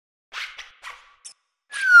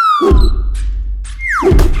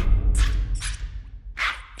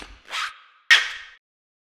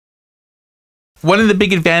One of the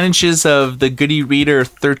big advantages of the Good e-Reader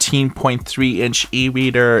 13.3-inch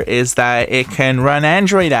e-reader is that it can run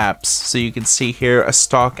Android apps. So you can see here a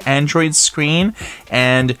stock Android screen,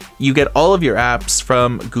 and you get all of your apps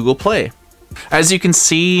from Google Play. As you can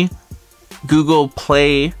see, Google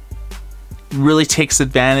Play really takes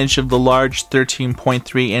advantage of the large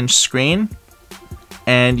 13.3-inch screen,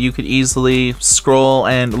 and you could easily scroll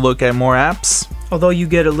and look at more apps. Although you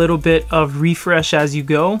get a little bit of refresh as you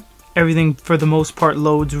go, everything for the most part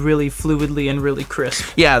loads really fluidly and really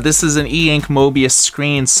crisp. Yeah, this is an e-ink Mobius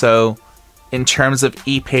screen, so in terms of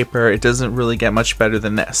e-paper, it doesn't really get much better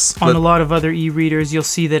than this. On a lot of other e-readers, you'll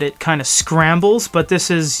see that it kind of scrambles, but this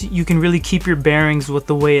is, you can really keep your bearings with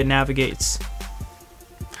the way it navigates.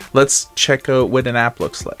 Let's check out what an app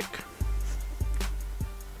looks like.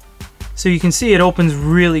 So you can see it opens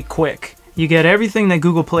really quick. You get everything that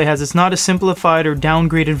Google Play has. It's not a simplified or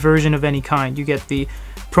downgraded version of any kind. You get the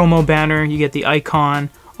promo banner, you get the icon,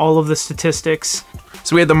 all of the statistics.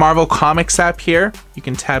 So we have the Marvel Comics app here. You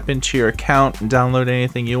can tap into your account and download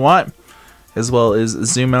anything you want, as well as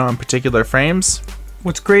zoom in on particular frames.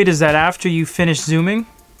 What's great is that after you finish zooming,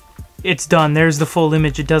 it's done. There's the full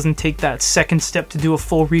image. It doesn't take that second step to do a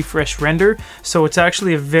full refresh render, so it's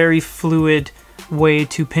actually a very fluid way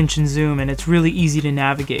to pinch and zoom, and it's really easy to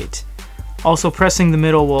navigate. Also, pressing the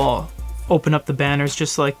middle will open up the banners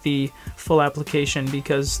just like the full application,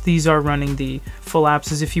 because these are running the full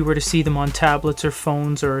apps as if you were to see them on tablets or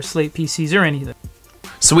phones or Slate PCs or anything.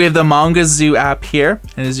 So we have the Manga Zoo app here,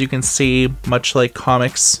 and as you can see, much like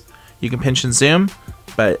comics, you can pinch and zoom,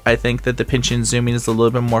 but I think that the pinch and zooming is a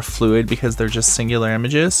little bit more fluid because they're just singular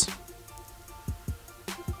images.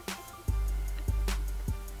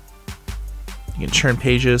 You can turn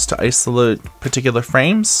pages to isolate particular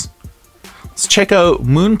frames. Let's check out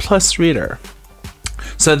Moon Plus Reader.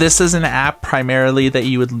 So this is an app primarily that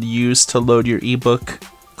you would use to load your ebook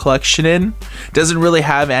collection in. It doesn't really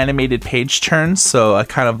have animated page turns, so I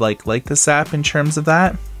kind of like this app in terms of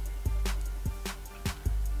that.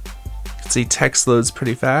 You can see text loads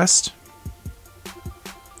pretty fast.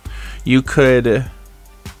 You could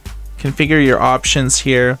configure your options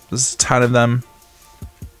here. There's a ton of them.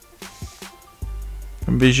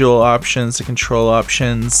 From visual options to control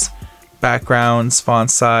options, backgrounds, font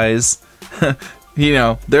size. You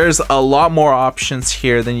know, there's a lot more options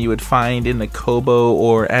here than you would find in the Kobo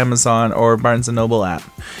or Amazon or Barnes & Noble app.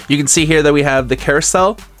 You can see here that we have the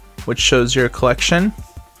Carousel, which shows your collection,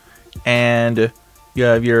 and you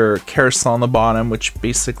have your Carousel on the bottom, which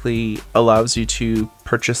basically allows you to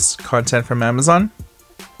purchase content from Amazon.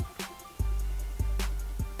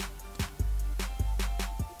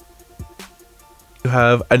 You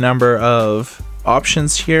have a number of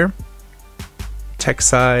options here. Text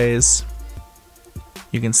size.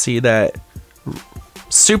 You can see that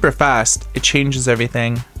super fast, it changes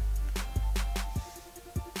everything.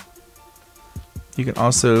 You can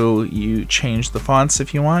also change the fonts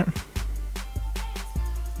if you want.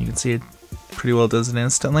 You can see it pretty well does it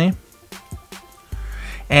instantly.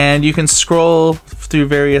 And you can scroll through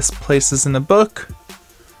various places in the book.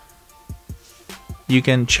 You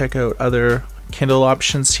can check out other Kindle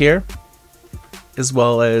options here, as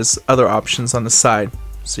well as other options on the side,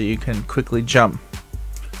 so you can quickly jump.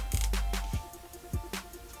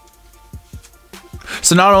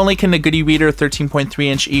 So not only can the Good e-Reader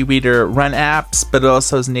 13.3-inch e-reader run apps, but it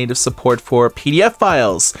also has native support for PDF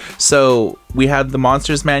files. So we have the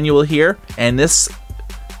Monsters Manual here, and this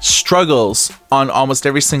struggles on almost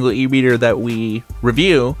every single e-reader that we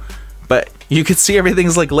review, but you can see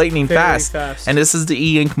everything's like lightning fast. And this is the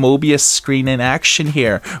e-ink Mobius screen in action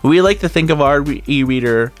here. We like to think of our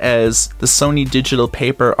e-reader as the Sony digital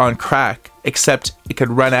paper on crack, except it could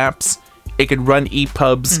run apps, it could run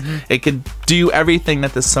EPUBs, it could do everything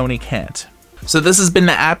that the Sony can't. So this has been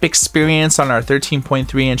the app experience on our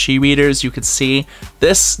 13.3-inch e-readers. You can see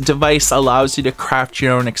this device allows you to craft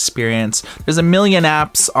your own experience. There's a million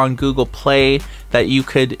apps on Google Play that you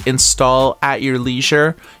could install at your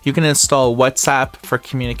leisure. You can install WhatsApp for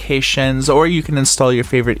communications, or you can install your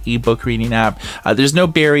favorite ebook reading app. There's no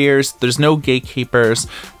barriers, there's no gatekeepers.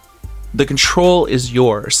 The control is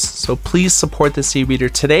yours. So please support this e-reader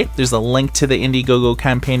today. There's a link to the Indiegogo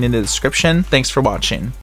campaign in the description. Thanks for watching.